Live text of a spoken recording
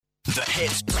The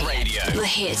Hit Radio. The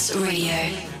Hit Radio.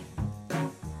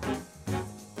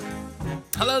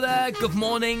 Hello there, good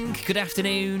morning, good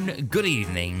afternoon, good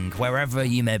evening, wherever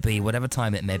you may be, whatever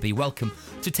time it may be. Welcome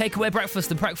to Takeaway Breakfast,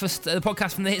 the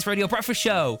podcast from the Hits Radio Breakfast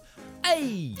Show.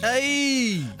 Hey!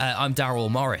 Hey! I'm Daryl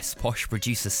Morris. Posh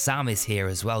producer Sam is here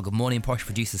as well. Good morning, Posh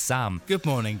producer Sam. Good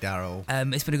morning, Daryl.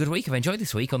 It's been a good week. I've enjoyed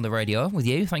this week on the radio with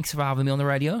you. Thanks for having me on the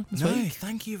radio this week.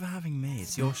 Thank you for having me.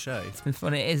 It's your show. It's been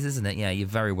fun. It is, isn't it? Yeah, you're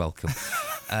very welcome.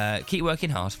 Keep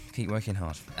working hard. Keep working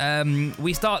hard.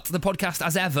 We start the podcast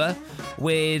as ever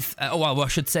with... I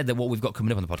should say that what we've got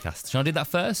coming up on the podcast. Shall I do that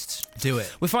first? Do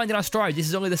it. We're finding our stride. This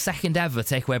is only the second ever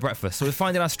Takeaway Breakfast, so we're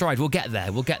finding our stride. We'll get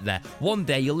there. One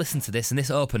day you'll listen to this and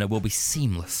this opener will be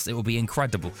seamless. It will be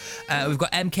incredible. We've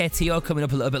got MKTO coming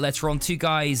up a little bit later on. Two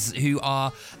guys who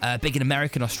are big in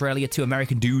America and Australia. Two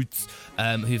American dudes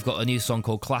who've got a new song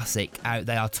called Classic out.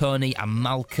 They are Tony and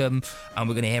Malcolm, and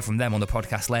we're going to hear from them on the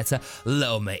podcast later.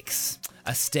 Little Mix,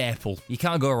 a staple. You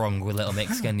can't go wrong with Little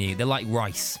Mix, can you? They're like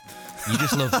rice. You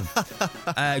just love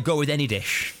them. Go with any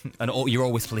dish, and you're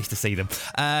always pleased to see them.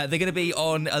 They're going to be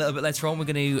on a little bit later on. We're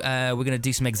going to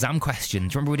do some exam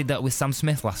questions. Remember we did that with Sam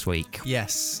Smith last week?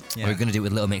 Yes. Yeah. We're going to do it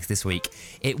with Little Mix this week.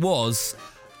 It was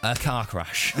a car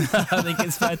crash. I think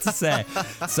it's fair to say.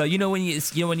 So when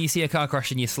you see a car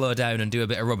crash and you slow down and do a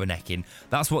bit of rubbernecking,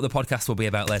 that's what the podcast will be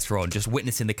about later on. Just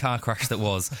witnessing the car crash that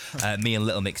was me and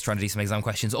Little Mix trying to do some exam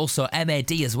questions. Also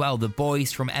MAD as well. The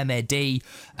boys from MAD.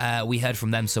 We heard from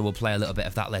them, so we'll play a little bit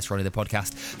of that later on in the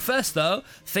podcast. First though,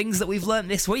 things that we've learnt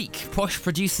this week. Posh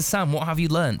producer Sam, what have you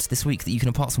learnt this week that you can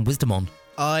impart some wisdom on?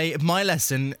 My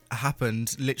lesson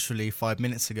happened literally 5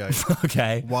 minutes ago.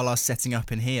 Okay. While I was setting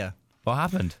up in here. What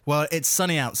happened? Well, it's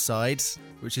sunny outside,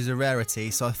 which is a rarity,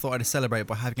 so I thought I'd celebrate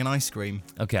by having an ice cream.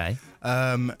 Okay.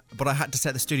 But I had to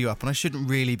set the studio up, and I shouldn't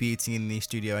really be eating in the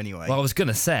studio anyway. Well, I was going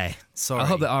to say, sorry. I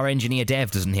hope that our engineer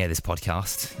Dave doesn't hear this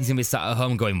podcast. He's going to be sat at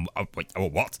home going,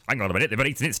 what? Hang on a minute, they've been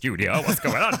eating in the studio. What's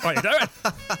going on? What are you doing?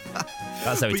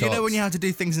 That's how he talks. You know when you have to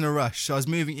do things in a rush? I was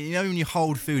moving, when you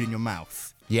hold food in your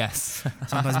mouth? Yes.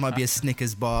 Sometimes it might be a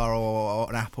Snickers bar or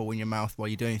an apple in your mouth while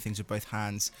you're doing things with both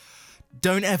hands.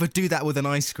 Don't ever do that with an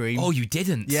ice cream. Oh, you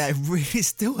didn't? Yeah, it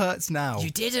still hurts now. You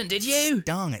didn't, did you?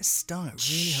 It stung. It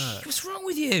really hurt. What's wrong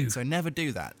with you? So never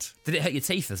do that. Did it hurt your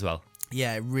teeth as well?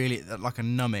 Yeah, it really, like a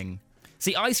numbing.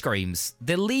 See, ice creams,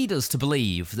 they lead us to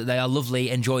believe that they are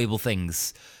lovely, enjoyable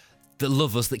things that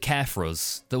love us, that care for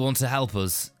us, that want to help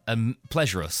us and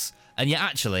pleasure us. And yet,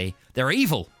 actually, they're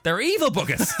evil. They're evil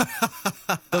buggers.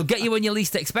 They'll get you when you're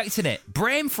least expecting it.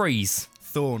 Brain freeze.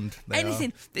 Thorned.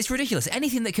 Anything, it's ridiculous.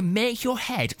 Anything that can make your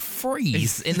head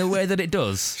freeze in the way that it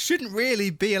does shouldn't really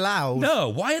be allowed. No,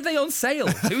 why are they on sale?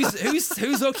 Who's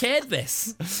okayed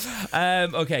this?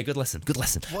 Okay, good lesson.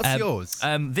 What's yours?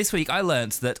 This week I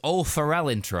learnt that all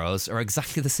Pharrell intros are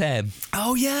exactly the same.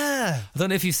 Oh yeah. I don't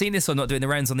know if you've seen this or not doing the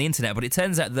rounds on the internet, but it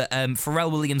turns out that Pharrell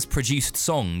Williams produced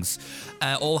songs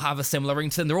all have a similar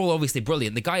ringtone. They're all obviously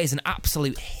brilliant. The guy is an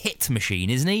absolute hit machine,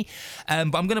 isn't he?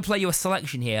 But I'm going to play you a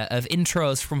selection here of intros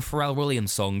from Pharrell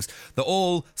Williams songs that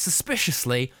all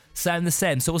suspiciously sound the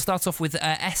same. So we'll start off with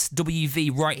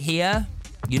SWV right here.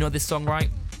 You know this song, right?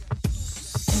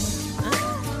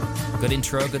 Good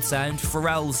intro, good sound.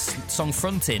 Pharrell's song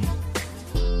Frontin'.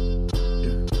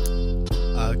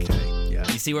 Okay, yeah.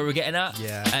 You see where we're getting at?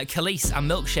 Yeah. Khalees and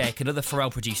Milkshake, another Pharrell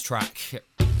produced track.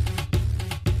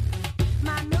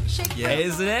 Yeah.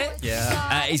 Isn't it?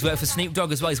 Yeah. He's worked for Snoop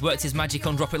Dogg as well. He's worked his magic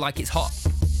on Drop It Like It's Hot.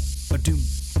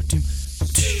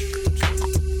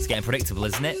 It's getting predictable,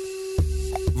 isn't it?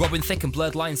 Robin Thicke and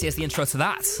Blurred Lines, here's the intro to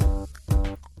that.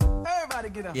 Everybody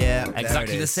get up. Yeah,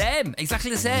 exactly the same.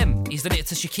 He's done it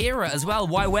to Shakira as well.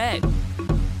 Why wait?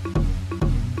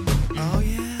 Oh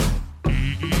yeah.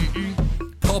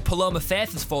 Poor Paloma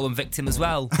Faith has fallen victim as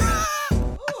well. Can't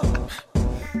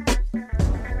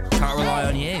rely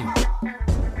on you.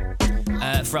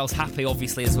 Pharrell's Happy,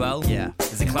 obviously, as well. Yeah.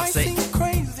 It's a classic.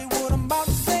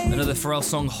 Another Pharrell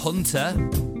song, Hunter.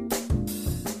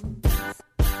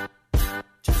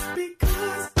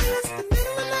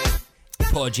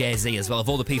 Poor Jay-Z as well. Of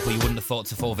all the people you wouldn't have thought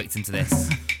to fall victim to this.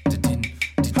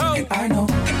 I know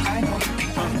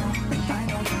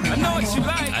what you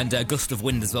like. And Gust of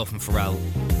Wind as well from Pharrell.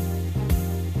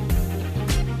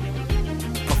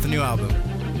 Off the new album.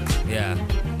 Yeah.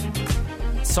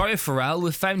 Sorry, Pharrell,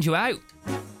 we've found you out.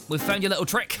 We've found your little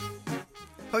trick.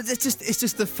 Oh, it's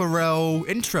just the Pharrell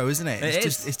intro, isn't it?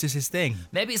 It's just his thing.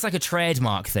 Maybe it's like a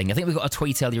trademark thing. I think we got a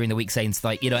tweet earlier in the week saying it's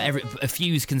like, a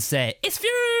Fuse can say, it's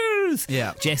Fuse!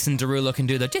 Yeah. Jason Derulo can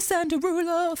do the Jason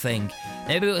Derulo thing.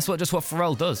 Maybe it's just what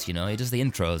Pharrell does, he does the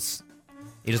intros.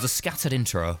 He does a scattered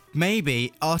intro.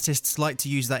 Maybe artists like to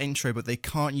use that intro, but they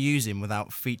can't use him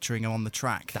without featuring him on the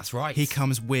track. That's right. He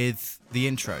comes with the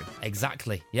intro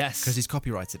Exactly, yes. because he's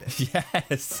copyrighted it.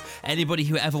 Yes. Anybody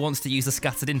who ever wants to use the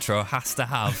scattered intro has to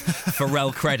have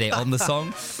Pharrell credit on the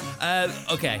song.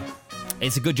 Okay.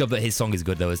 It's a good job that his song is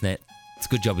good, though, isn't it? It's a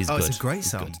good job he's good. It's a great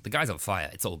He's song. good. The guy's on fire.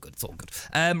 It's all good. It's all good.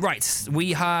 Right.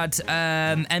 We had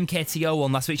MKTO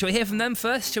on last week. Shall we hear from them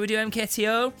first? Shall we do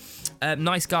MKTO?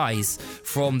 Nice guys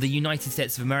from the United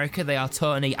States of America. They are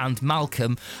Tony and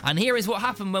Malcolm. And here is what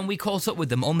happened when we caught up with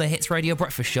them on the Hits Radio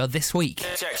Breakfast Show this week.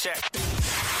 Check.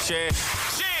 Share.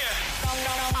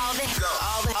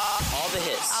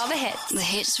 All the hits. The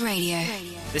Hits Radio.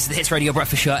 This is the Hits Radio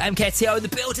Breakfast Show. MKTO in the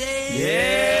building.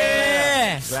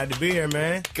 Yeah! Glad to be here,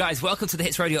 man. Guys, welcome to the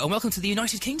Hits Radio and welcome to the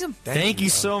United Kingdom. Thank you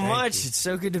so Thank much. you. It's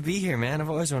so good to be here, man. I've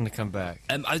always wanted to come back.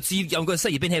 I'm going to say,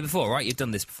 you've been here before, right? You've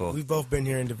done this before. We've both been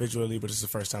here individually, but it's the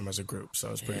first time as a group, so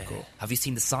it's pretty cool. Have you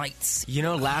seen the sights? You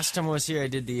know, last time I was here, I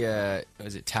did the,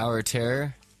 was it Tower of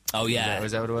Terror? Oh, yeah.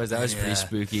 Was that what it was? That was Yeah. pretty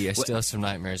spooky. I still have some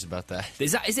nightmares about that.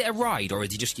 Is it a ride, or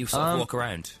do you sort of walk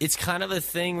around? It's kind of a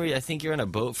thing where I think you're on a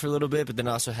boat for a little bit, but then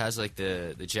also has like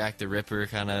the Jack the Ripper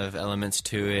kind of elements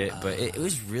to it. But it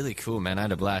was really cool, man. I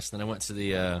had a blast. Then I went to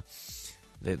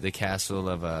the castle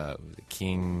of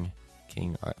King,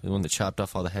 the one that chopped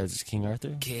off all the heads is King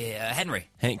Arthur? Henry.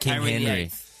 King Henry.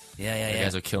 VIII. Yeah. You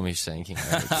guys will kill me saying King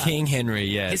Arthur. King Henry,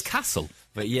 yes. His castle.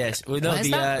 But yes, well, no, Where's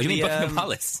that? What do you mean Buckingham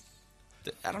Palace?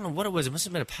 I don't know what it was. It must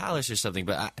have been a palace or something.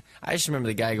 But I just remember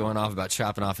the guy going off about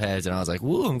chopping off heads, and I was like,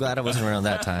 "Woo! I'm glad I wasn't around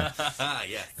that time."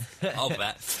 Yeah, I'll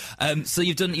bet. So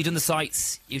you've done the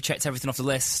sites. You've checked everything off the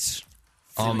list.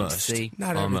 Almost. See?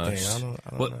 Not Almost. everything. I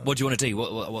don't What do you want to do?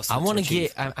 What's I want to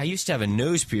achieve? get. I used to have a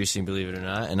nose piercing, believe it or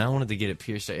not, and I wanted to get it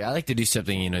pierced. I like to do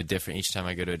something different each time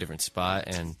I go to a different spot,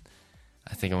 and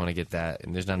I think I want to get that.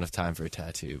 And there's not enough time for a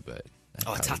tattoo, but A I'd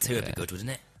probably tattoo do would be that. good, wouldn't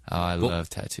it? Oh, I love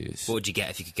tattoos. What would you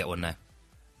get if you could get one now?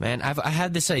 Man, I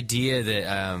had this idea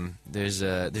that there's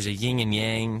a yin and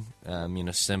yang,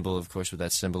 symbol, of course, what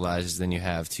that symbolizes. Then you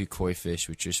have two koi fish,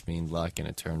 which just mean luck and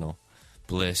eternal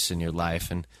bliss in your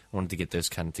life. And I wanted to get those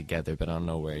kind of together, but I don't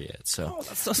know where yet. So,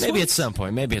 so maybe sweet. at some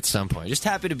point. Maybe at some point. Just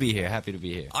happy to be here. Happy to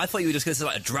be here. I thought you were just going to say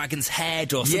like a dragon's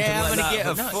head or something Yeah, like I'm that. gonna get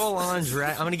a No. full-on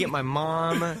I'm gonna get my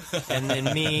mom, and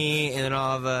then me, and then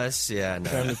all of us. Yeah, no.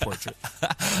 Family portrait.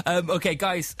 Okay,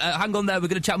 guys, hang on there. We're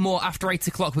going to chat more after 8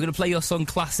 o'clock. We're going to play your song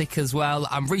Classic as well.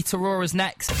 And Rita Rora's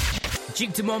next.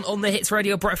 Duke Dumont on the Hits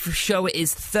Radio Breakfast Show. It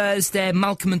is Thursday.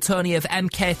 Malcolm and Tony of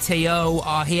MKTO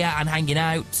are here and hanging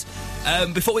out.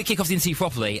 Before we kick off the interview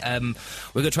properly, we're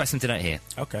going to try something out here.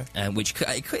 Okay. Which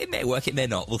it may work, it may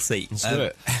not. We'll see. Let's do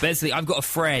it. Basically, I've got a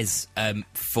phrase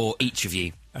for each of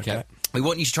you. Okay. We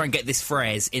want you to try and get this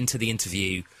phrase into the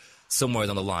interview somewhere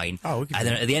on the line. Oh, we can and do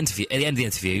then at the end of the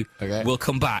interview, Okay. we'll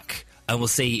come back and we'll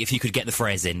see if you could get the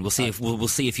phrase in. We'll see if we'll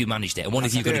see if you managed it. And one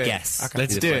of you got to do it. guess. Okay.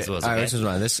 Let's who the do phrase it. was, All right, okay? this is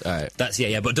mine. All right. That's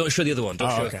yeah, but don't show the other one. Don't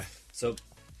Oh, show okay. it. So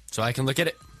So I can look at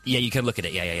it. yeah, you can look at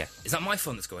it. Yeah. Is that my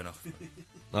phone that's going off?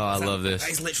 Oh, I love That this.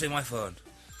 is literally my phone.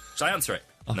 Shall I answer it?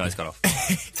 No, it's gone off.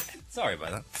 Sorry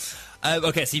about that.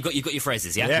 Okay, so you've got your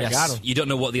phrases, yeah? Yeah, got 'em. You don't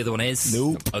know what the other one is?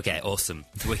 Nope. Okay, awesome.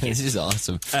 Wicked. This is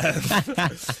awesome.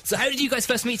 So how did you guys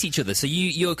first meet each other? So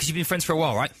because you've been friends for a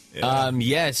while, right?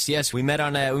 Yes. We met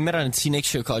on a T-Nick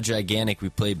show called Gigantic. We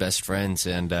played best friends,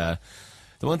 and the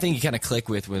one thing you kind of click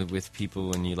with people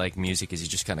when you like music is you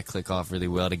just kind of click off really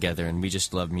well together. And we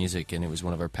just love music, and it was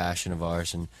one of our passion of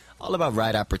ours, and all about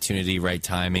right opportunity, right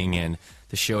timing. And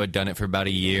the show had done it for about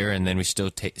a year, and then we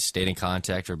still stayed in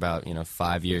contact for about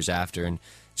 5 years after, and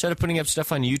started putting up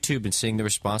stuff on YouTube and seeing the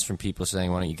response from people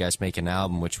saying, "Why don't you guys make an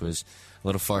album?" Which was a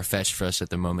little far-fetched for us at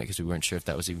the moment because we weren't sure if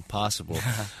that was even possible.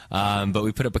 But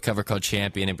we put up a cover called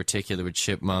Champion in particular with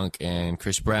Chipmunk and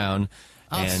Chris Brown.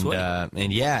 Sweet. And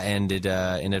it ended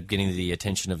up getting the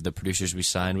attention of the producers we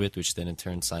signed with, which then in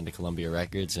turn signed to Columbia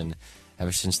Records. And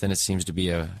ever since then, it seems to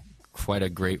be quite a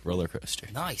great roller coaster.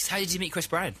 Nice. How did you meet Chris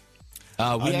Brown?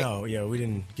 We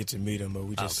didn't get to meet him, but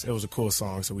it was a cool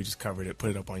song, so we just covered it, put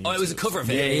it up on YouTube. Oh, it was a cover of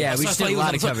it. Yeah, we So I just thought did a it was-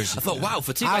 lot of covers. I thought, wow,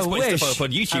 for two I guys putting wish. stuff up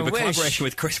on YouTube, I a wish. collaboration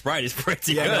with Chris Brown is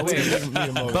pretty Yeah, no, good. we didn't meet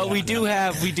him over But we that.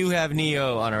 do have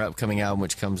Neo on our upcoming album,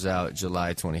 which comes out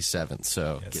July 27th.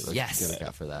 So Yes. get a look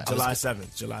out for that. July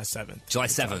 7th. July 7th. July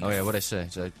 7th. Oh yeah, what'd I say?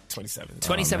 July 27th.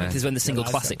 27th man. is when the single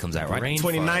July Classic 7th. comes out, right? Rain-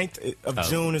 29th of Oh.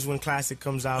 June is when Classic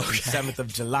comes out, and 7th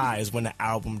of July is when the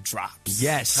album drops.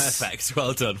 Yes. Perfect.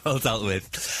 Well done. Well dealt with.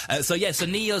 with. So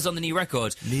Neo's on the new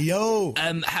record. Neo.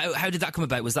 How did that come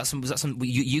about? Was that some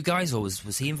you guys, or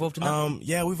was he involved in that?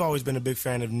 Yeah, we've always been a big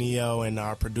fan of Neo, and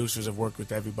our producers have worked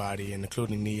with everybody, and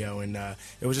including Neo. And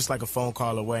it was just like a phone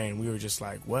call away, and we were just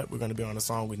like, "What? We're going to be on a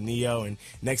song with Neo?" And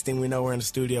next thing we know, we're in the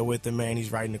studio with him. Man,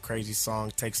 he's writing a crazy song.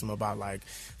 It takes him about like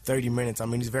 30 minutes. I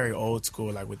mean, he's very old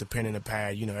school, like with the pen and the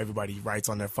pad. You know, everybody writes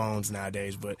on their phones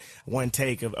nowadays, but one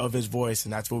take of his voice,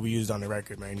 and that's what we used on the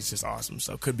record, man. He's just awesome.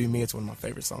 So Could Be Me, it's one of my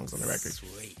favorite songs on the record.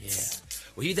 Sweet, yeah.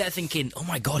 Were you there thinking, oh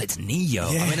my God, it's Neo?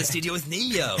 Yeah. I'm in the studio with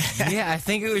Neo. Yeah, I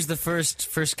think it was the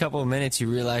first couple of minutes you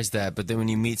realize that, but then when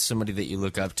you meet somebody that you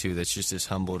look up to that's just as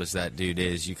humbled as that dude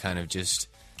is, you kind of just,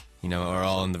 you know, are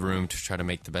all in the room to try to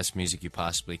make the best music you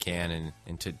possibly can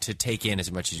and to take in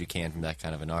as much as you can from that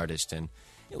kind of an artist. And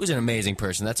it was an amazing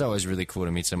person. That's always really cool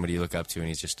to meet somebody you look up to, and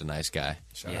he's just a nice guy.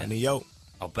 Shout out Neo.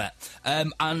 I'll bet.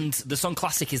 And the song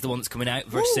Classic is the one that's coming out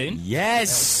very soon.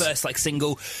 Yes. First, like,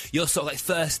 single. Your sort of, like,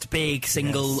 first big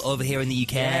single over here in the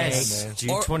UK. Yes. June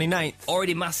 29th.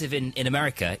 Already massive in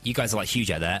America. You guys are, like,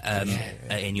 huge out there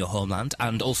in your homeland.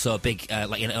 And also big,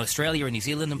 like, in Australia and New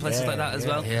Zealand and places like that as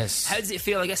well. Yes. How does it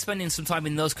feel, I guess, spending some time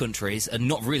in those countries and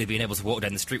not really being able to walk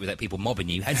down the street without people mobbing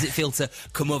you? How does it feel to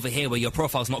come over here where your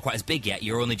profile's not quite as big yet,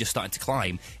 you're only just starting to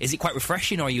climb? Is it quite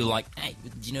refreshing, or are you like, hey,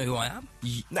 do you know who I am?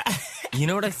 You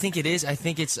know what I think it is? I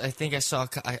think I saw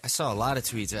a lot of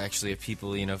tweets actually of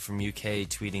people, you know, from UK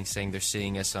tweeting saying they're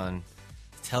seeing us on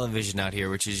television out here,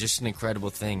 which is just an incredible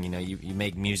thing. You know, you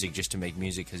make music just to make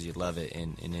music because you love it,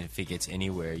 and if it gets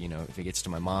anywhere, you know, if it gets to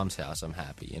my mom's house, I'm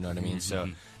happy. You know what I mean? So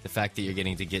the fact that you're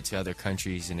getting to get to other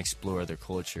countries and explore other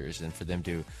cultures, and for them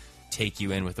to take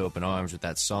you in with open arms with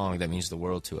that song, that means the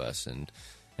world to us. And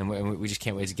we just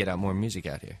can't wait to get out more music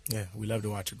out here. Yeah, we love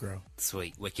to watch it grow.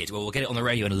 Sweet, wicked. Well, we'll get it on the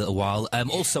radio in a little while.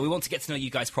 Also, we want to get to know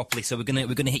you guys properly, so we're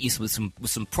gonna hit you with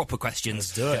some proper questions.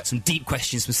 Let's do it. Some deep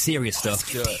questions, some serious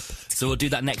stuff. Let's do it. So we'll do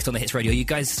that next on the Hits Radio. You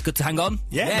guys good to hang on?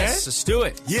 Yeah, Yes, man. let's do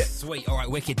it. Yeah. Sweet. All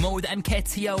right, wicked. More with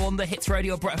MKTO on the Hits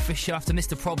Radio Breakfast Show after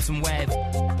Mr. Probs and Webb.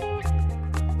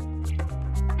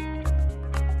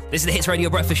 This is the Hits Radio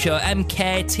Breakfast Show.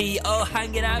 MKTO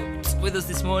hanging out with us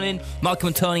this morning. Malcolm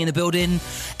and Tony in the building.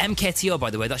 MKTO, by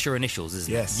the way, that's your initials,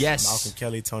 isn't it? Yes. Malcolm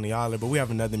Kelly, Tony Aller, but we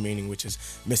have another meaning, which is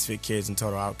Misfit Kids and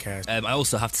Total Outcast. I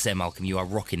also have to say, Malcolm, you are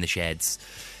rocking the shades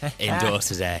indoors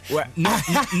today. What?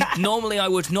 Normally I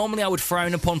would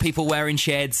frown upon people wearing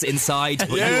shades inside,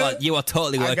 but you are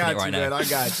totally working it right now. Man, I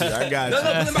got you.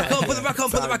 No, put them back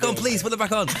on, please. Put them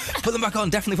back on.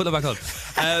 Definitely put them back on.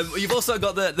 You've also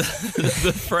got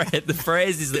the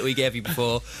phrases that we gave you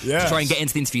before to try and get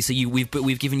into the interview. So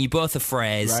we've given you both a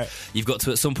phrase. Right. You've got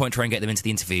to at some point try and get them into the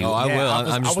interview. Oh, I will.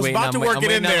 I'm just waiting about to work it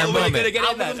in there. I'm waiting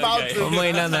on that moment.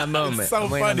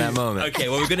 I'm waiting on that moment. Okay,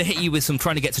 well, we're going to hit you with some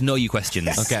trying to get to know you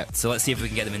questions. Okay. So let's see if we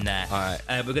can get them in there. All right.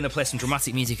 We're going to play some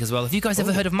dramatic music as well. Have you guys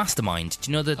ever heard of Mastermind?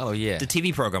 Do you know the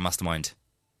TV program Mastermind?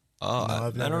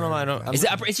 Oh, no, I don't know. I don't. Is it?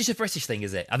 It's just a British thing,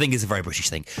 is it? I think it's a very British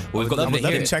thing. Well, we've got love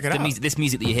to check it out. this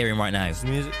music that you're hearing right now.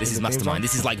 This is Mastermind. song?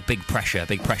 This is like big pressure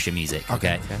music.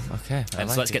 Okay. Okay.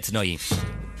 So let's get to know you.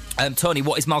 Tony,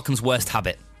 what is Malcolm's worst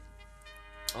habit?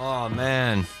 Oh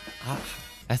man,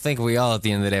 I think we all at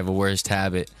the end of the day have a worst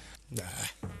habit. Nah.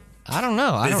 I don't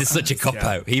know. This is such a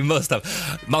cop-out. He must have.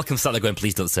 Malcolm sat there going,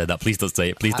 please don't say that. Please don't say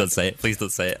it. Please don't say it. Please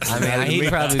don't say it. I mean, he'd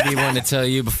probably be one to tell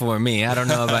you before me. I don't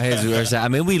know about his worst. I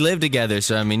mean, we live together,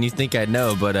 so I mean, you think I'd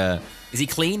know, but is he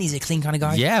clean? He's a clean kind of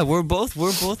guy. yeah, we're both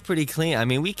pretty clean. I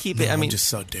mean, we keep it. I mean, I'm just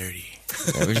so dirty.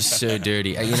 yeah, we're just so dirty.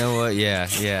 You know what? Yeah,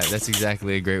 that's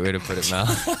exactly a great way to put it, Mal.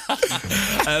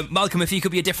 Malcolm, if you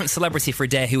could be a different celebrity for a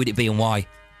day, who would it be and why?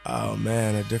 Oh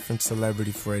man, a different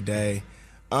celebrity for a day.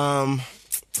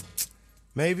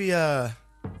 Maybe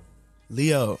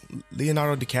Leonardo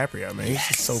DiCaprio, man. He's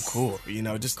just so cool, you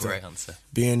know, just Great to answer.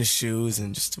 be in the shoes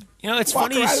and just to You know, it's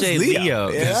walk funny you around say as Leo.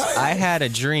 Yeah. 'Cause I had a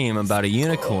dream about a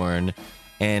unicorn,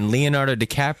 and Leonardo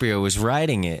DiCaprio was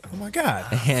riding it. Oh my God.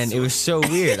 And it was so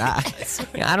weird. I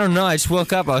don't know. I just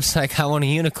woke up. I was like, I want a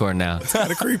unicorn now. It's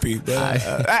kind of creepy. But,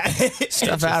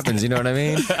 Stuff happens. You know what I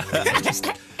mean?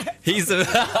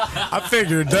 I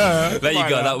figured, duh. There you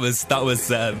go. That was.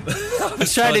 I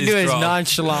tried to do it as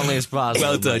nonchalantly as possible.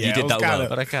 Well done. Yeah, You did that well.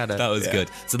 But I kind of. That was good.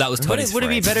 So that was Tony's Would it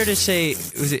be phrase. better to say?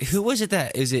 Who was it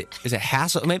that? Is it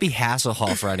Hassel? Maybe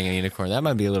Hasselhoff riding a unicorn. That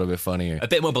might be a little bit funnier. A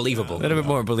bit more believable. A little bit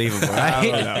more believable, right?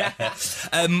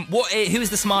 Who is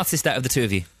the smartest out of the two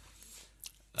of you?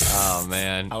 Oh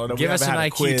man! I don't know, we Give us an haven't had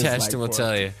a IQ quiz test like and we'll for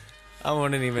tell it. you. I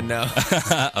wouldn't even know.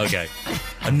 Okay.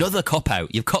 Another cop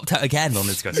out. You've copped out again on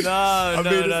this question.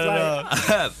 No.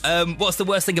 What's the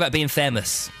worst thing about being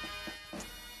famous?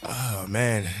 Oh,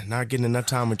 man, not getting enough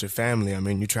time with your family. I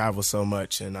mean, you travel so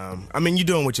much, and I mean, you're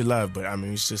doing what you love, but I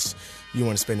mean, it's just you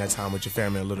want to spend that time with your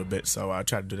family a little bit, so I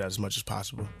try to do that as much as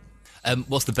possible.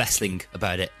 What's the best thing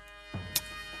about it?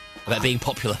 About being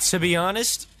popular? To be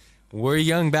honest, we're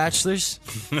young bachelors.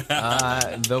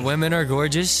 The women are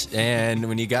gorgeous, and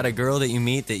when you got a girl that you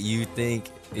meet that you think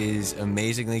is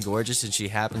amazingly gorgeous and she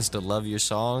happens to love your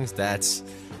songs, that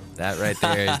right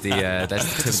there is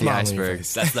that's the tip of the iceberg.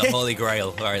 That's the holy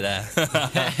grail right there.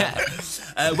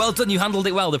 Well done, you handled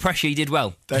it well. The pressure, you did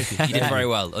well. Thank you. You did very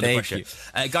well under Thank pressure. you.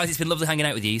 Guys, it's been lovely hanging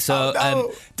out with you. So,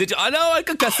 no. did you? I know. I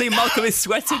can see Malcolm is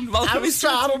sweating.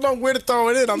 I don't know where to throw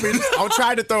it in. I mean, I'll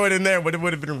try to throw it in there, but it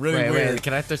would have been really weird.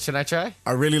 Should I try?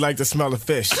 I really like the smell of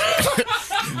fish. Yeah.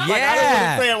 I didn't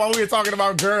want to say it while we were talking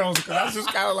about girls, because I was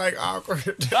just kind of like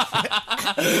awkward.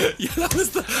 I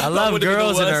love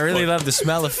girls, and I really love the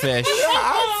smell of fish.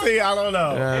 I don't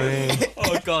know.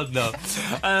 Oh God, no.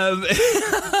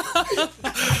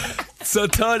 So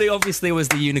Tony obviously was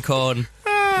the unicorn.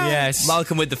 Yes.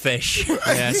 Malcolm with the fish.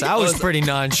 Yes, I was pretty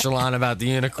nonchalant about the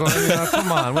unicorn. You know,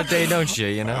 come on, what day don't you?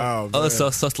 You know. Oh, so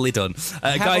subtly done.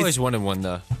 I've Guys, always wanted one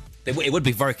though. it would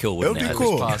be very cool, wouldn't it? It would be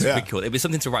cool. It Yeah. would be cool. It'd be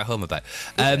something to write home about.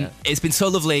 It's been so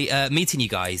lovely meeting you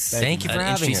guys. Thank you for and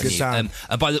having us. introducing Good time. you.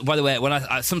 And by the way, when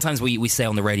I sometimes we say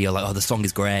on the radio like, oh, the song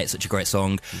is great, such a great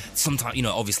song. Sometimes, you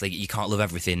know, obviously you can't love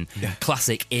everything. Yeah.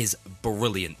 Classic is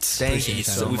brilliant. Thank you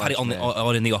so We've had it much,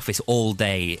 on in the office all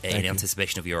day in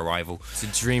anticipation of your arrival. It's a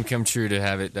dream come true to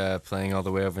have it playing all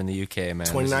the way over in the UK, man.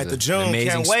 29th of This is June, an amazing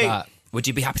can't wait. spot. Would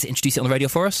you be happy to introduce it on the radio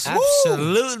for us?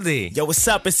 Absolutely. Yo, what's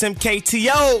up? It's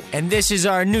MKTO. And this is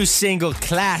our new single,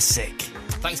 Classic.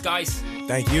 Thanks, guys.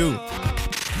 Thank you.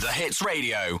 The Hits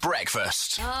Radio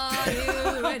Breakfast.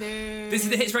 This is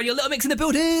the Hits Radio Little Mix in the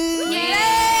building.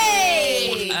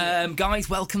 Yay! Guys,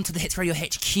 welcome to the Hits Radio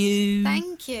HQ.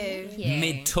 Thank you.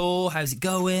 Mid-tour, how's it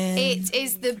going? It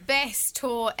is the best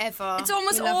tour ever. It's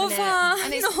almost We're loving over. it.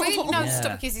 And it's really Yeah.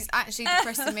 stop because it's actually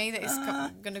depressing me that it's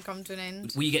going to come to an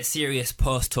end. Will you get serious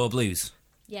post-tour blues?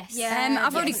 Yes. Yeah,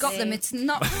 I've already got them. It's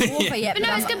not over yet. But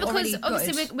no, it's I'm good already because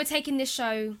obviously gutted. we're taking this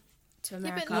show to Yeah,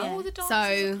 America. but all the dancers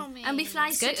So- are coming. And we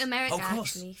fly good. to America Of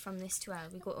course. actually from this tour.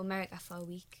 We go to America for a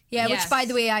week. Yeah, Yes. which, by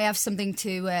the way, I have something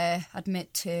to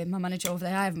admit to my manager over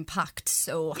there. I haven't packed,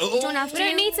 so... You don't have We to.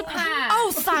 don't need to pack.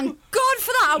 Oh, thank God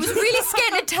for that. I was really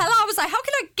scared to tell her. I was like, how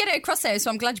can I get it across there? So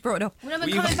I'm glad you brought it up. When am I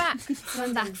coming back?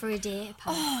 Come back for a day.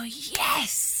 Oh,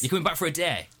 yes. You're coming back for a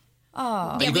day? Oh.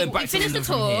 Are Yeah, you we going back to finish the London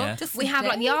from tour. here? Just We a have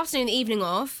like day. the afternoon, the evening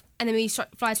off, and then we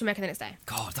fly to America the next day.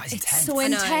 God, that is It's intense. so know.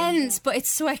 intense, but it's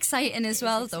so exciting as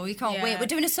well, though. We can't Yeah. wait. We're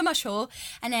doing a summer show,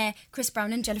 and Chris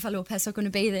Brown and Jennifer Lopez are going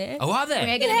to be there. Oh, are We're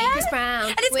they? going to meet Chris Brown.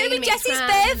 And it's We're going to be gonna meet Chris Jessie's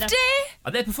Brown. birthday.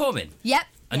 Are they performing? Yep.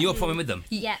 And you're performing with them?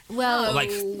 Yeah. Well, Like,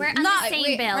 we're on Not- the same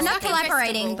we're- bill. We're not Okay,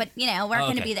 collaborating, festival. but, you know, we're Oh,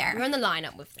 going to okay. be there. We're on the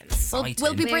lineup with them. We'll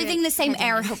be We're breathing the same excited.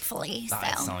 air, hopefully.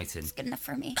 That's So exciting. it's good enough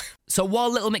for me. So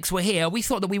while Little Mix were here, we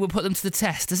thought that we would put them to the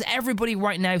test. As everybody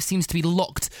right now seems to be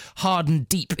locked hard and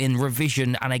deep in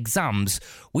revision and exams,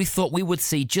 we thought we would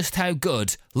see just how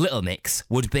good Little Mix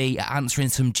would be at answering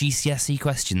some GCSE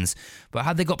questions. But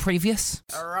had they got previous?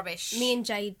 Rubbish. Me and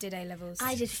Jade did A-levels.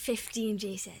 I did 15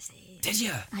 GCSE. Did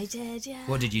you? I did, yeah.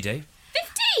 What did you do?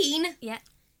 15? Yeah.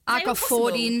 I that got impossible?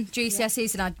 14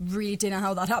 GCSEs, and I really didn't know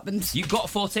how that happened. You got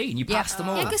 14. You passed them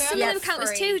all. Yeah, because some Yeah, of them count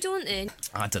as 2, don't they?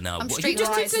 I don't know. I'm What- straight you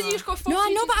just rise, did- man. No, I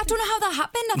know, but I don't know how that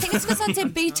happened. I think it's because I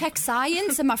did BTEC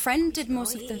science, and my friend did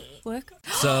most of the work.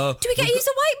 So Do we get to use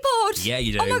a whiteboard? Yeah,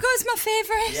 you do. Oh my God, it's my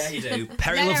favourite. yeah, you do.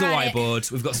 Perry loves a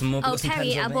whiteboard. We've got some more. Oh, we've got some Perry,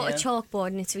 pens I over bought a here. chalkboard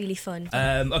and it's really fun.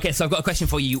 Okay, so I've got a question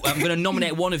for you. I'm going to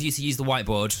nominate one of you to use the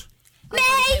whiteboard. Me!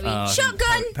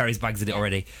 Shotgun! Perry's bags did it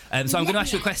already. So I'm going to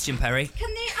ask you a question, Perry. Can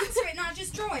they answer it and I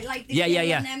just draw it like this? Yeah, yeah,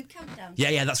 yeah. And countdown.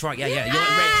 Yeah, that's right. Yeah.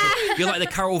 You're like the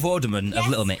Carol Vorderman of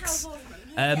Little Mix.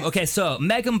 Okay, so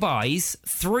Megan buys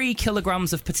 3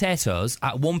 kilograms of potatoes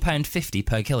at £1.50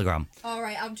 per kilogram. All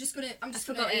right, I'm just gonna. I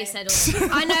forgot what you said.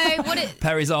 I know what it.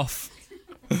 Perry's off.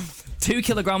 2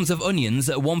 kilograms of onions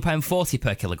at £1.40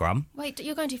 per kilogram. Wait,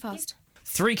 you're going too fast.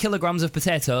 3 kilograms of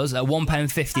potatoes at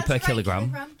 £1.50 per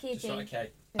kilogram.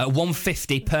 At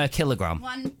 £1.50 per kilogram.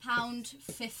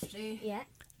 £1.50 Yeah.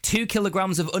 2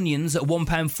 kilograms of onions at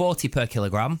 £1.40 per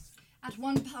kilogram. at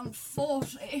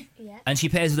 £1.40. Yeah. And she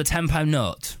pays with a £10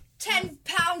 note. £10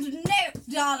 note,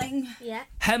 darling. Yeah.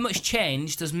 How much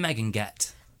change does Megan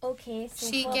get? Okay, so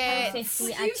She £4.50 gets-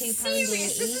 at £2.80.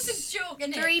 This is a joke,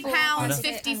 isn't it?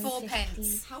 £3.54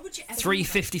 pence. How would you ever...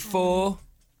 £3.54.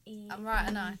 I'm right,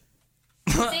 I know.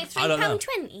 Is it I don't know.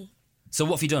 £3.20? So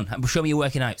what have you done? Show me your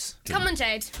working out. Come on,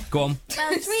 Jade. Go on.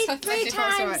 Well, three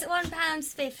times Alright.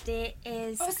 £1.50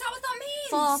 is Oh, is that what that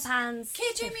means? £4.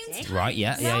 KJ means Right,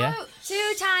 yeah.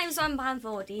 2 times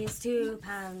 £1.40 is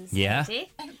 £2. Yeah.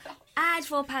 Add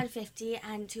 £4.50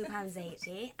 and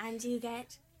 £2.80, and you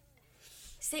get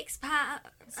 £6.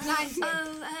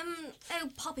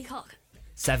 Poppycock.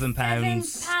 £7.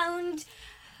 £7.30.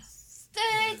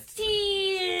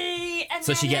 And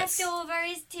So then she gets- left over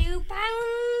is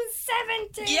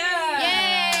 £2.70.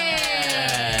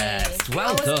 Yes.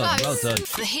 Well done.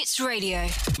 The Hits Radio.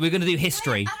 We're going to do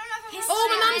history. Oh,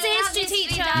 my mum's a history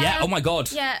teacher. Yeah, oh my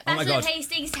God. Yeah. Oh my God.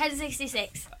 Hastings,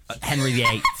 1066. Henry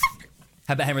VIII.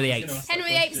 How about Henry VIII?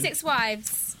 Henry VIII, 6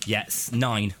 wives. Yes,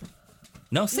 9.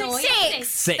 No, 6. No, 6.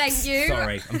 6. Thank you.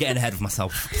 Sorry, I'm getting ahead of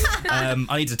myself.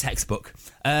 I need a textbook.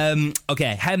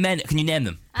 Okay, how many? Can you name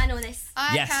them? I know this.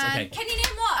 Yes, okay. Can you name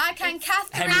what? I can.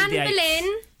 Catherine. Henry Anne VIII.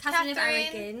 Boleyn. Catherine of Catherine.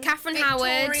 Aragon. Catherine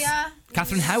Howard. Victoria.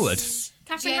 Catherine Howard.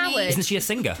 Catherine Jenny. Howard. Isn't she a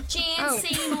singer? Jane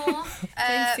Seymour.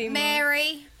 Seymour.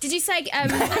 Mary. Did you say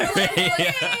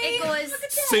It goes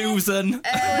Susan.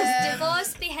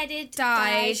 divorced, beheaded,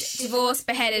 died, divorced,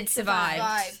 beheaded, survived?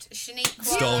 Survived. Shaniqua.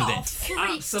 Stormed it.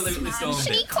 Absolutely stormed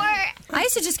it. I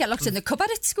used to just get locked in the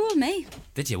cupboard at school, me.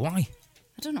 Did you? Why?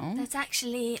 I don't know. That's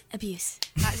actually abuse.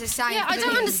 That's a sign. Yeah, I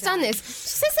don't understand this.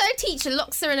 She says that her teacher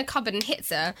locks her in a cupboard and hits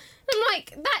her. I'm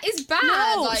like, that is bad.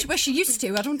 No, like, well, she used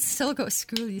to. I don't still go to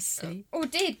school, you see. or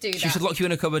did do that. She should lock you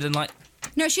in a cupboard and like.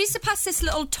 No, she used to pass this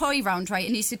little toy round, right,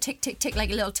 and used to tick, tick, tick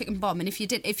like a little ticking bomb. And if you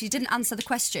didn't answer the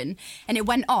question and it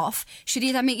went off, she'd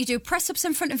either make you do press-ups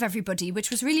in front of everybody,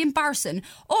 which was really embarrassing,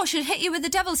 or she'd hit you with the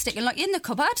devil stick and lock you in the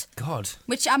cupboard. God.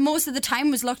 Which most of the time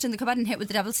was locked in the cupboard and hit with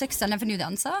the devil stick, because I never knew the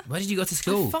answer. Where did you go to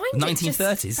school? find it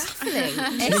 1930s.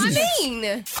 baffling. You know what I mean?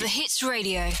 The Hits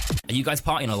Radio. Are you guys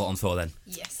partying a lot on tour then?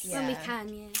 Yes. When we can,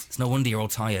 yeah. It's no wonder you're all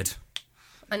tired.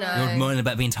 I know. You're moaning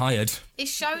about being tired. It's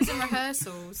shows and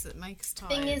rehearsals that make us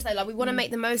tired. Thing is though, like we want to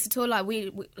make the most of it all. Like we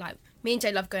like me and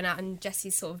Jay love going out, and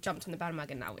Jesse's sort of jumped on the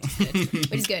bandwagon now, which is good.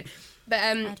 Which is good.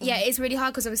 But yeah, it's really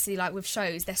hard because obviously like with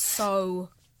shows, they're so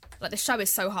like the show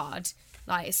is so hard,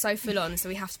 like it's so full on, so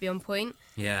we have to be on point.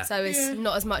 Yeah. So it's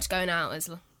not as much going out as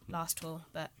last tour,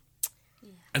 but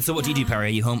And so what do you do, Perry? Are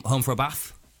you home for a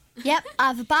bath? Yep, I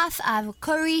have a bath, I have a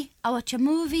curry, I watch a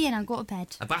movie, and I go to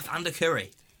bed. A bath and a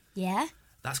curry? Yeah.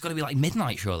 That's got to be like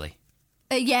midnight, surely.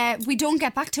 Yeah, we don't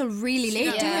get back till really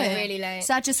late, do Yeah, we? really late.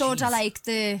 So I just order like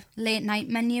the late night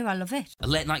menu. I love it. A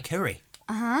late night curry?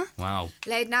 Uh-huh. Wow.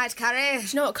 Late night curry. do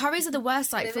you know what? Curries are the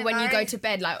worst. Like for Living when you go right. to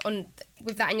bed, like on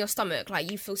with that in your stomach,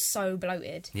 like you feel so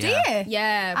bloated. Do you?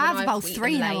 Yeah, I have when about eaten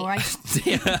 3 now, late. alright.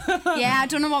 Yeah, I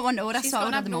don't know what one to order, She's so I got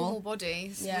an order them abnormal all. body.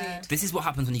 It's Yeah. weird. This is what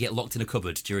happens when you get locked in a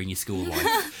cupboard during your school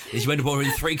life. Is you end up ordering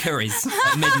 3 curries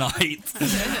at midnight.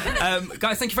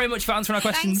 Guys, thank you very much for answering our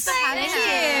questions.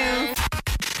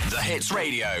 The Hits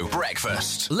Radio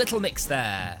Breakfast. Little Mix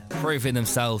there, proving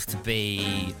themselves to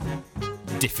be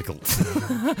difficult,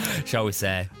 shall we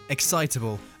say.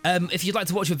 Excitable. If you'd like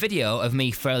to watch a video of me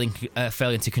failing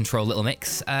to control Little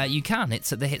Mix, you can.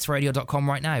 It's at thehitsradio.com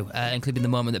right now, including the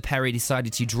moment that Perry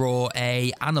decided to draw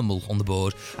a animal on the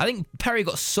board. I think Perry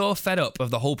got so fed up of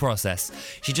the whole process,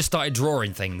 she just started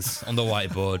drawing things on the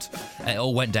whiteboard. It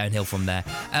all went downhill from there.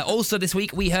 Also this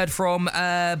week, we heard from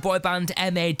boy band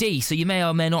MAD. So you may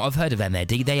or may not have heard of MAD.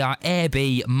 They are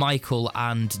AB, Michael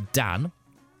and Dan.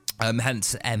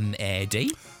 Hence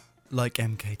MAD. Like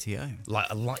MKTO. Like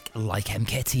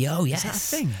MKTO, yes. Is that a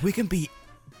thing? We can be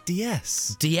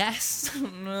DS. DS?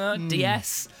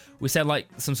 DS? We sound like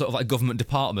some sort of like government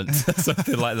department,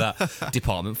 something like that.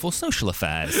 Department for Social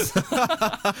Affairs.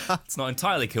 It's not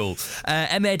entirely cool.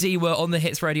 MAD were on the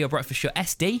Hits Radio Breakfast Show.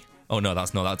 SD? Oh no,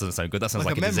 that doesn't sound good. That sounds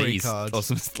like a memory disease. card. Or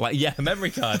some a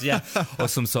memory card, yeah. Or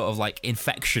some sort of like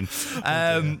infection.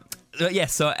 So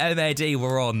MAD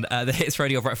were on the Hits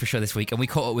Radio Breakfast Show this week, and we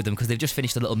caught up with them because they've just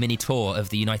finished a little mini tour of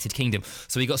the United Kingdom.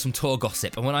 So we got some tour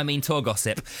gossip, and when I mean tour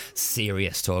gossip,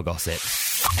 serious tour gossip.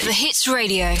 The Hits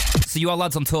Radio. So you are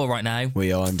lads on tour right now,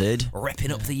 We are indeed.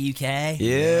 ripping up the UK.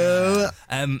 Yeah.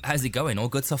 How's it going? All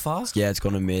good so far? Yeah, it's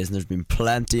gone amazing. There's been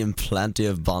plenty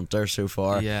of banter so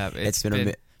far. Yeah, it's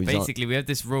been basically, we have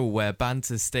this rule where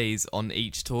banter stays on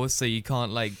each tour, so you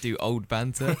can't like do old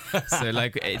banter. So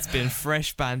like, it's been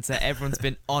fresh banter. Everyone's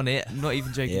been on it. I'm not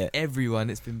even joking. Yeah. Everyone.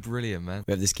 It's been brilliant, man.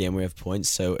 We have this game where we have points.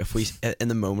 So if we, in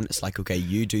the moment, it's like, okay,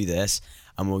 you do this,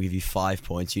 and we'll give you 5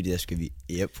 points. You do this, we'll give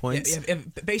you 8 points.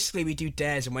 Basically, we do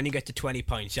dares, and when you get to 20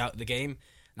 points, you're out of the game.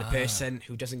 The person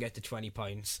who doesn't get to 20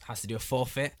 points has to do a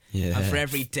forfeit. Yeah. And for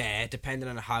every dare, depending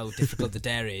on how difficult the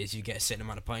dare is, you get a certain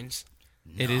amount of points.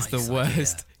 It is the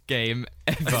worst game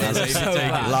ever.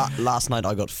 Last night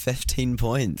I got 15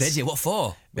 points. Did you? What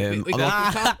for? I'm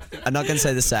not going to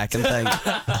say the second thing.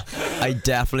 I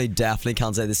definitely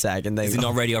can't say the second thing. Is it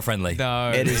not radio friendly?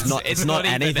 No. It's not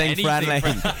anything friendly.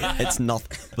 It's not.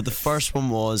 But the first one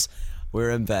was, we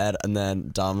were in bed and then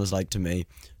Dan was like to me,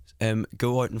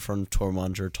 go out in front of tour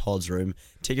manager Todd's room,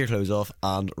 take your clothes off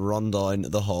and run down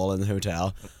the hall in the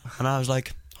hotel. And I was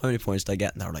like, how many points did I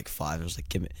get? And they were like 5. I was like,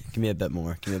 give me a bit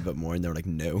more. And they were like,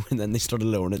 no. And then they started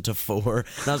lowering it to 4.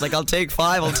 And I was like, I'll take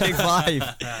 5. And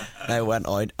I went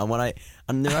out,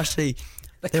 and they were actually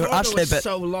a bit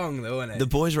so long though, wasn't it? The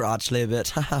boys were actually a bit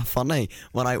funny.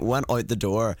 When I went out the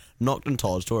door, knocked on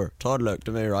Todd's door, Todd looked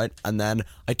at me, right, and then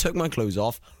I took my clothes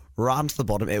off, ran to the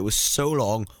bottom. It was so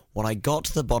long. When I got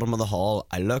to the bottom of the hall,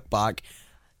 I looked back.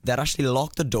 They'd actually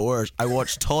locked the doors. I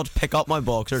watched Todd pick up my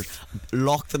boxers,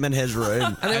 lock them in his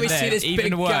room. And then we see this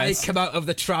big guy come out of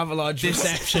the Travelodge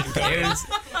reception.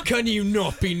 Can you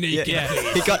not be naked? Yeah.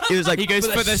 He was like, he goes,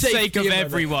 for the sake of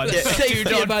everyone, do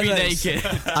not be naked.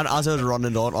 And as I was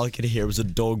running on, all I could hear was a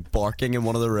dog barking in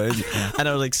one of the rooms. And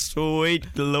I was like, sweet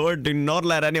Lord, do not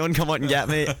let anyone come out and get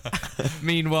me.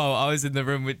 Meanwhile, I was in the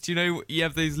room with, do you know, you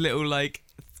have those little, like,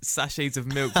 sachets of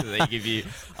milk that they give you.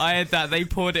 I had that. They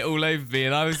poured it all over me,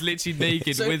 and I was literally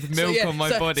naked with milk on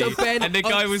my body. Ben, and the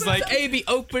guy was like, "AB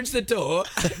opens the door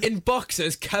in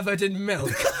boxers covered in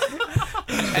milk,"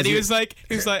 and he just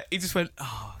went,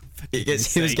 "Oh." He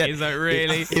was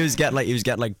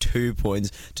getting like 2 points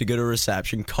to go to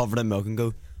reception covered in milk and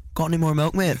go, "Got any more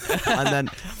milk, mate?" and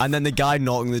then the guy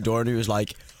knocking the door, and he was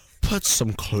like, put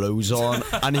some clothes on.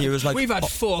 And he was like, we've had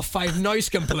 4 or 5 noise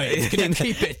complaints. Can you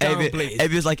keep it down, please?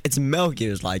 He was like, it's milk. He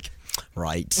was like,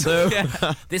 right. So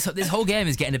this whole game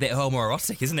is getting a bit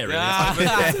homoerotic, isn't it, really?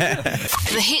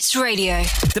 The Hits Radio.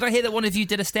 Did I hear that one of you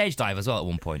did a stage dive as well at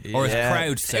one point? Or a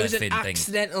crowd surfing thing? It was an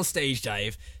accidental stage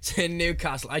dive. So in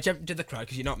Newcastle, I jumped into the crowd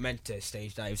because you're not meant to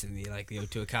stage dives in the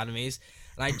O2 academies.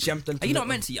 And I jumped onto. Are you not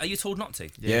meant to? Are you told not to?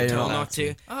 Yeah, you're told not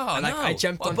to. Oh, and, no. I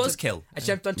jumped what a buzzkill. I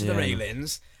jumped onto the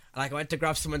railings. And I went to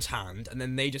grab someone's hand, and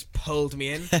then they just pulled me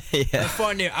in. Yeah. Before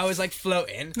I knew it, I was like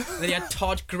floating. And then you had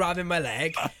Todd grabbing my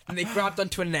leg, and they grabbed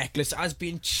onto a necklace. I was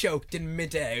being choked in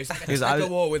midair. It was like a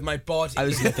war with my body. I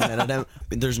was looking at them.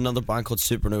 There's another band called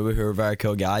Supernova who are very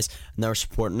cool guys, and they were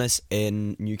supporting us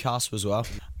in Newcastle as well.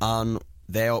 And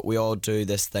we all do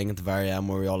this thing at the very end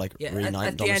where we all like reunite.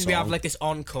 At the end, we have like this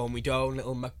encore, and we do our own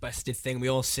little McBusted thing. We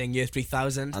all sing Year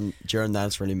 3000. And during that,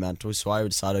 it's really mental. So I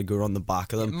decided to go on the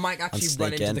back of them. Mike actually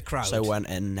run into the crowd. So I went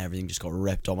in, and everything just got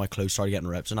ripped. All my clothes started getting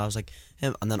ripped, and I was like,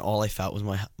 him. And then all I felt was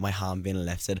my hand being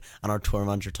lifted, and our tour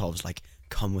manager Todd was like,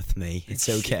 come with me, it's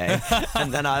okay.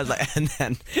 And then I was like, and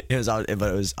then it was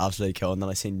absolutely cool. And then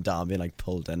I seen Dan being like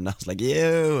pulled in, and I was like,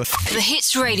 you. The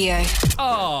Hits Radio.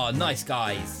 Oh, nice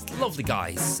guys, lovely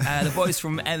guys. The boys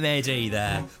from MAD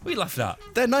there. What are you laughing at?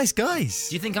 They're nice guys.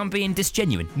 Do you think I'm being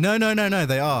disgenuine? No,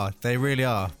 they are. They really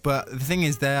are. But the thing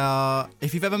is, they are.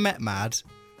 If you've ever met Mad,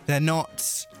 they're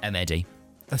not MAD.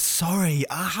 Sorry,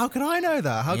 how can I know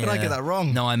that? How could I get that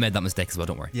wrong? No, I made that mistake as well.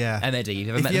 Don't worry. Yeah. MAD.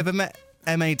 If you ever met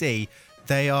MAD,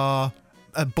 they are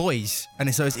boys,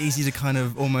 and so it's easy to kind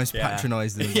of almost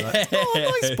patronise them. Like,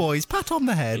 oh, nice boys, pat on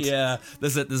the head. Yeah,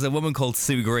 there's a woman called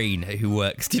Sue Green who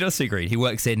works. Do you know Sue Green? Who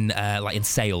works in in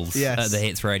sales at the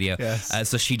Hits Radio. Yes.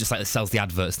 So she just like sells the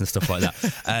adverts and stuff like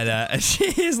that. And she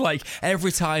is like,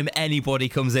 every time anybody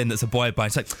comes in that's a boy band,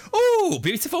 it's like, oh,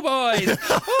 beautiful boys.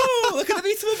 Oh, look at the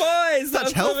beautiful boys.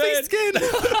 Such healthy skin.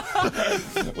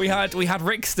 we had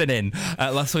Rixton in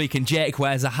last week, and Jake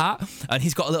wears a hat, and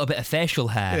he's got a little bit of facial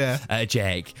hair.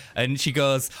 Jake, and she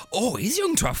goes, oh, he's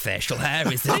young to have facial hair,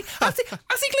 isn't he? Has he glued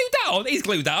that on? He's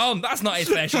glued that on. That's not his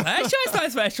facial hair. Sure, it's not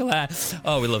his facial hair.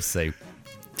 Oh, we love Sue. Do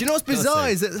you know what's bizarre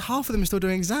is that half of them are still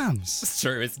doing exams. It's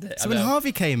true, isn't it? So when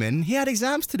Harvey came in, he had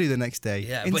exams to do the next day.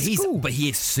 Yeah, in school. But he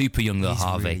is super young though,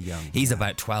 Harvey. Really young, he's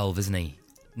about 12, isn't he?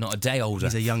 Not a day older.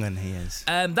 He's a young'un, he is.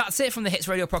 That's it from the Hits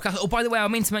Radio podcast. Oh, by the way, I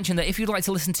mean to mention that if you'd like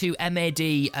to listen to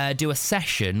MAD do a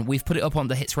session, we've put it up on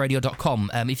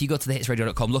thehitsradio.com. If you go to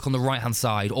thehitsradio.com, look on the right-hand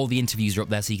side. All the interviews are up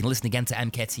there, so you can listen again to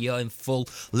MKTO in full,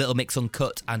 Little Mix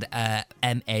Uncut, and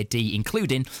MAD,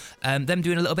 including them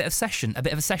doing a bit of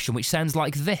a session, which sounds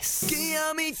like this.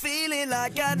 Got me feeling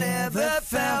like I never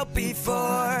felt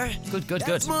before. Good.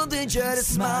 That's more than just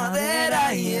a smile that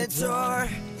I adore.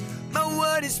 My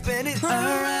world is spinning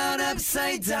around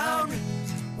upside down.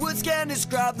 Words can't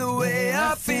describe the way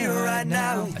I feel right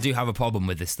now. I do have a problem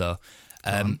with this though.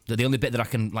 The only bit that I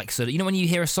can so you know when you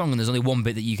hear a song and there's only one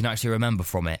bit that you can actually remember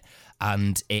from it,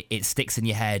 and it sticks in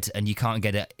your head and you can't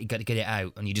get it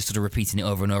out, and you're just sort of repeating it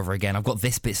over and over again. I've got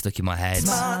this bit stuck in my head.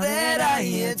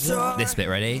 This bit,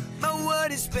 ready? My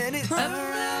world is spinning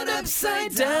around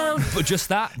upside down. But just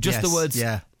that, just the words.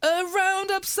 Yeah.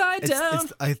 Around upside down.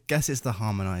 I guess it's the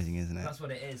harmonising, isn't it? That's what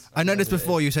it is. I noticed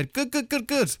before you said good,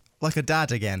 like a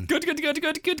dad again. Good.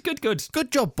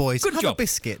 Good job, boys. Have a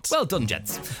biscuit. Well done,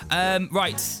 gents.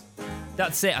 Right.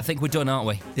 That's it. I think we're done, aren't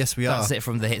we? Yes, we are. That's it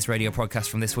from the Hits Radio podcast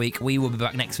from this week. We will be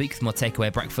back next week with more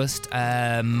Takeaway Breakfast.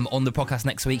 On the podcast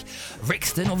next week,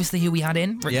 Rixton, obviously, who we had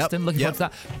in. Looking forward to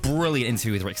that. Brilliant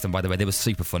interview with Rixton, by the way. They were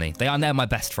super funny. They are now my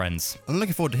best friends. I'm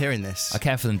looking forward to hearing this. I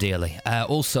care for them dearly.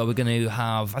 Also, we're going to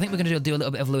have... I think we're going to do a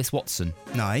little bit of Lewis Watson.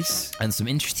 Nice. And some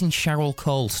interesting Cheryl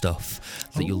Cole stuff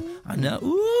that you'll... I know.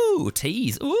 Ooh,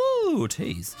 tease.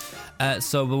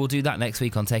 So we'll do that next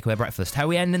week on Takeaway Breakfast. How are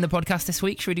we ending the podcast this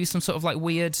week? Should we do some sort of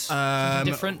weird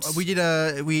different?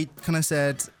 We kind of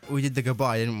said we did the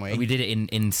goodbye, didn't we? We did it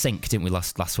in sync, didn't we,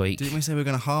 last week? Didn't we say we were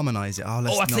going to harmonise it? I'll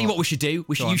tell you what we should do.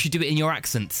 You should do it in your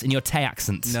accents, in your Tay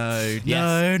accents.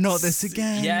 No, not this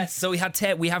again. Yes. So we have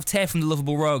Tay from the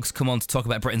Lovable Rogues come on to talk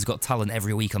about Britain's Got Talent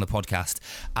every week on the podcast,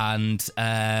 and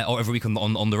or every week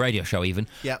on the radio show even.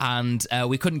 Yeah. And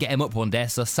we couldn't get him up one day,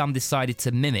 so Sam decided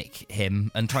to mimic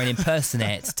him and try and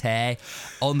impersonate Tay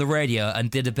on the radio, and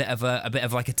did a bit of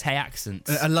a Tay accent.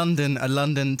 A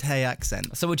London Tay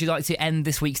accent. So would you like to end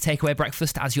this week's Takeaway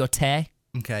Breakfast as your Tay?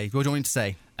 Okay, what do you want me to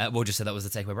say? We'll just say that was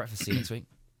the Takeaway Breakfast. See you next week.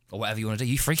 Or whatever you want to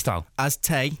do. You freestyle. As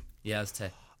Tay? Yeah, as Tay.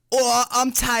 Oh,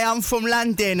 I'm Tay, I'm from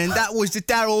London, and that was the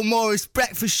Daryl Morris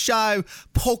Breakfast Show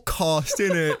podcast,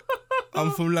 innit?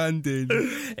 I'm from London.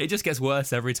 It just gets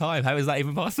worse every time. How is that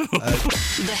even possible? The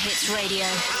Hits Radio.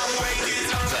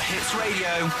 The Hits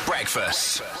Radio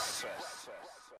Breakfast.